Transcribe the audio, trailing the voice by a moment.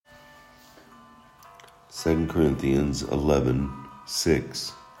2 Corinthians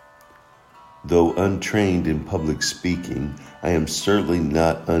 11:6. Though untrained in public speaking, I am certainly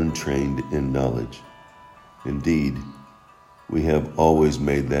not untrained in knowledge. Indeed, we have always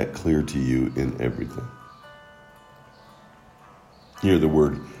made that clear to you in everything. Here, the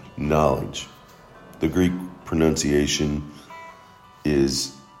word knowledge. The Greek pronunciation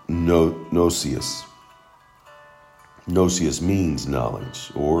is Gnosis. Gnosis means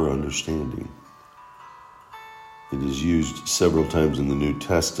knowledge or understanding. It is used several times in the New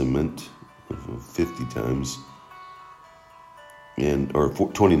Testament, 50 times, or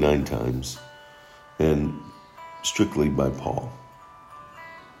 29 times, and strictly by Paul.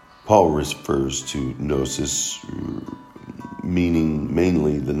 Paul refers to Gnosis, meaning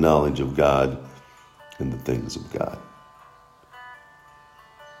mainly the knowledge of God and the things of God.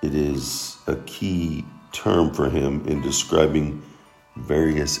 It is a key term for him in describing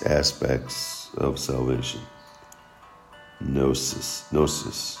various aspects of salvation.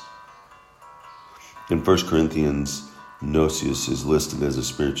 Gnosis. In 1 Corinthians, Gnosis is listed as a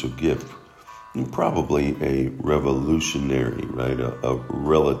spiritual gift, and probably a revolutionary, right? A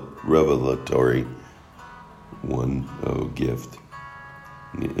revelatory one, gift.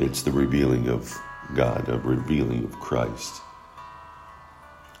 It's the revealing of God, a revealing of Christ.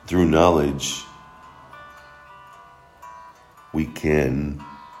 Through knowledge, we can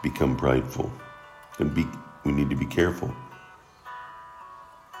become prideful, and we need to be careful.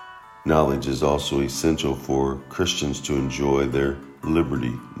 Knowledge is also essential for Christians to enjoy their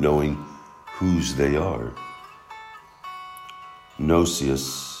liberty, knowing whose they are.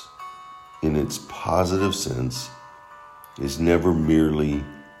 Gnosis, in its positive sense, is never merely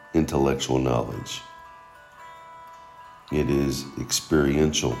intellectual knowledge. It is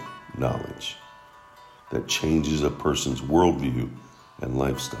experiential knowledge that changes a person's worldview and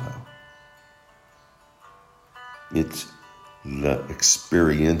lifestyle. It's the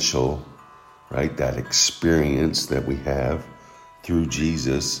experiential, right? That experience that we have through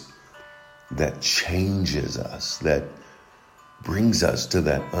Jesus that changes us, that brings us to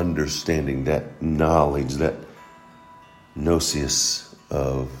that understanding, that knowledge, that gnosis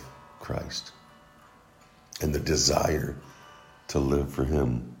of Christ, and the desire to live for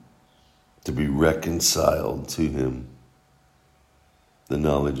Him, to be reconciled to Him. The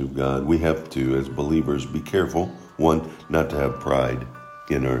knowledge of God. We have to, as believers, be careful, one, not to have pride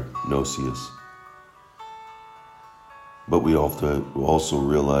in our gnosis. But we also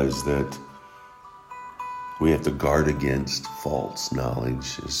realize that we have to guard against false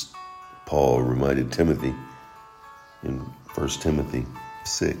knowledge, as Paul reminded Timothy in 1 Timothy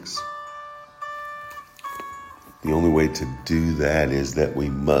 6. The only way to do that is that we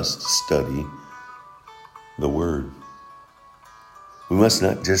must study the Word. We must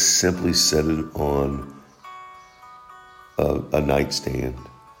not just simply set it on a nightstand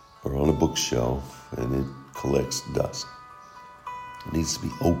or on a bookshelf and it collects dust. It needs to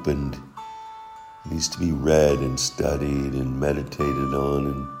be opened. It needs to be read and studied and meditated on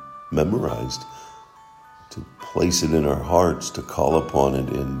and memorized, to place it in our hearts, to call upon it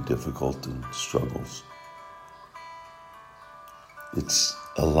in difficult struggles. It's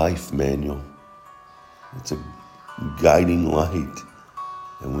a life manual. It's a guiding light.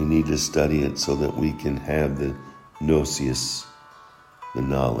 And we need to study it so that we can have the gnosis, the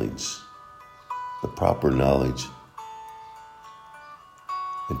knowledge, the proper knowledge,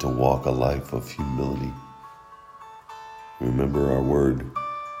 and to walk a life of humility. Remember our word,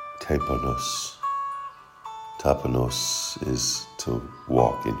 tapanos. Tapanos is to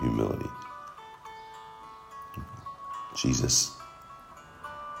walk in humility. Jesus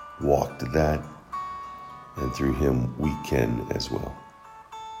walked that, and through Him we can as well.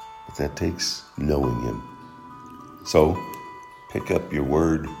 But that takes knowing Him. So pick up your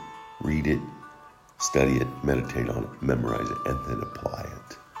word, read it, study it, meditate on it, memorize it, and then apply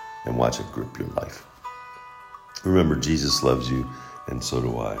it. And watch it grip your life. Remember, Jesus loves you, and so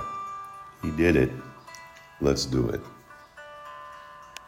do I. He did it. Let's do it.